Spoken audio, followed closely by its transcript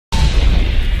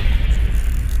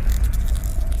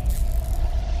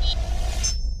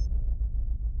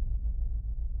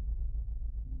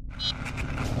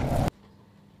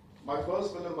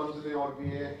first film Manzile Aur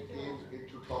Bhi came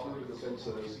into trouble with the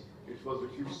censors, it was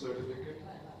a huge certificate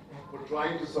for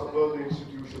trying to subvert the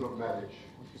institution of marriage.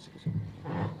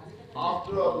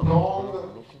 After a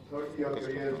long 30-year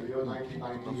career, the year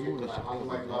 1998, when I hung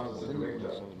my gloves as a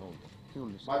director,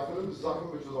 my film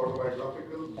Zakhm, which was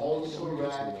autobiographical, also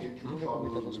ran into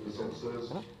trouble with the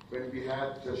censors when we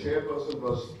had the chairperson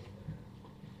was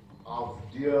our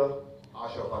dear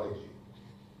Asha Parekh.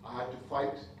 I had to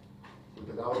fight with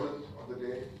the government of the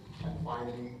day and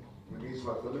finally release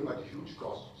my film at huge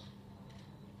costs.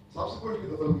 Subsequently,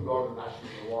 the film got a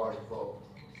national award for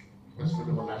Best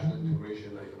Film on National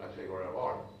Integration and International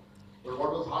Award. But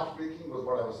what was heartbreaking was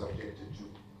what I was subjected to.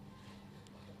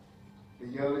 The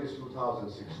year is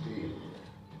 2016.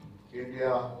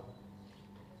 India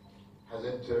has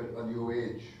entered a new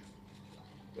age.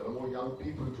 There are more young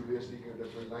people today speaking a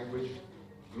different language,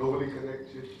 globally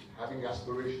connected, having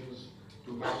aspirations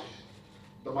to match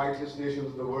the mightiest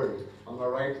nations in the world. On my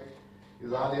right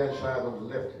is Ali and Shahid, on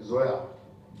the left is Zoya.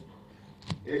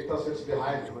 Ekta sits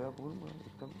behind him.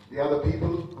 They are the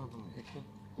people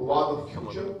who are the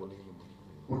future,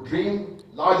 who dream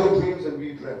larger dreams than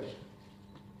we dreamt.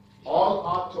 All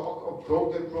our talk of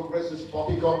growth and progress is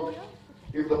poppycock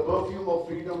if the perfume of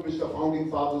freedom which the founding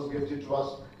fathers gifted to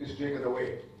us is taken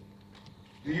away.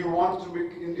 Do you want to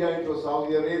make India into a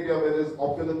Saudi Arabia where there is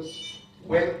opulence,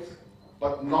 wealth,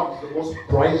 but not the most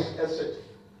prized asset,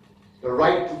 the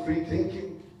right to free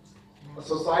thinking? A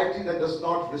society that does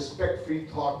not respect free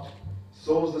thought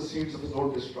sows the seeds of its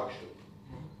own destruction.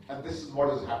 And this is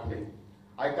what is happening.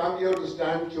 I come here to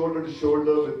stand shoulder to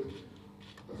shoulder with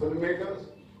the filmmakers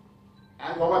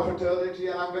and for my fraternity,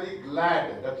 and I'm very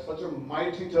glad that such a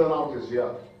mighty turnout is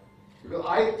here. Because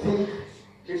I think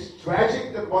it's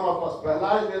tragic that one of us,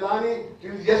 Prahlad Nilani,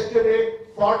 till yesterday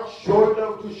fought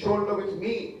shoulder to shoulder with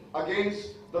me against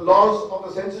the laws of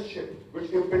the censorship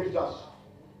which impinged us.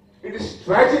 It is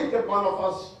tragic that one of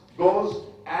us goes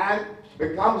and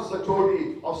becomes the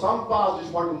toady of some powers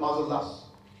which want to muzzle us.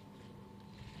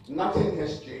 Nothing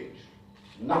has changed.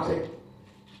 Nothing.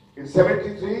 In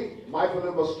 73, my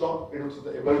film was stopped. It was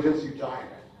the emergency time.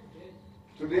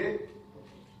 Today,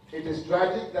 it is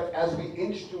tragic that as we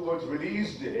inch towards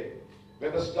release day,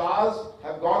 where the stars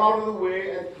have gone out of the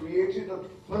way and created a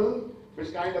film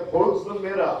which kind of holds the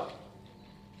mirror,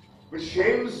 which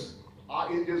shames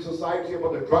our Indian society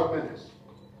about the drug menace,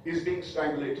 is being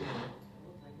strangulated.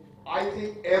 I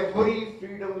think every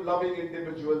freedom-loving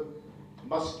individual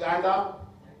must stand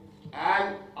up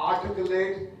and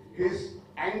articulate his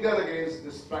anger against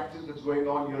this practice that's going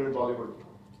on here in Bollywood.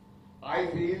 I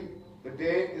feel the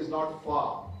day is not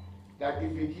far that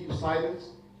if we keep silence,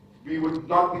 we would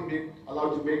not be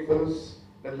allowed to make films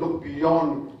that look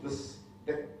beyond this,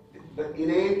 the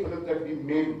innate film that we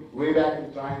made way back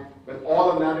in time when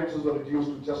all the narratives were reduced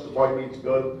to just a boy meets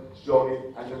girl story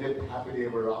and they lived happily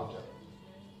ever after.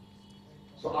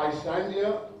 So I stand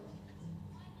here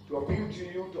to appeal to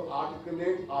you to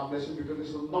articulate our message, because this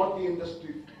is not the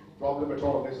industry problem at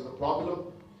all. This is a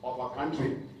problem of our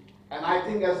country. And I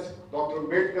think, as Dr.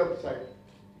 Ambedkar said,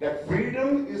 that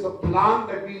freedom is a plant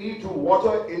that we need to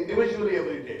water individually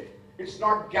every day. It's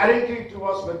not guaranteed to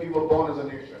us when we were born as a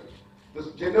nation. This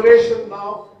generation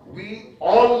now, we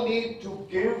all need to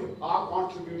give our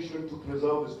contribution to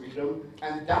preserve this freedom,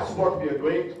 and that's what we are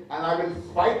doing. And I will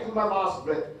fight till my last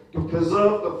breath to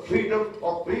preserve the freedom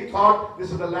of free thought. This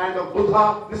is the land of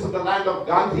Buddha, this is the land of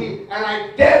Gandhi, and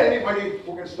I dare anybody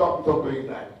who can stop me from doing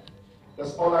that.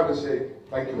 That's all I have to say.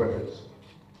 Thank you very much.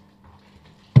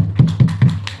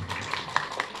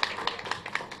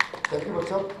 Thank you,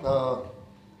 Bhatt.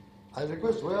 I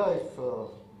request Zoya if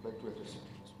like to address.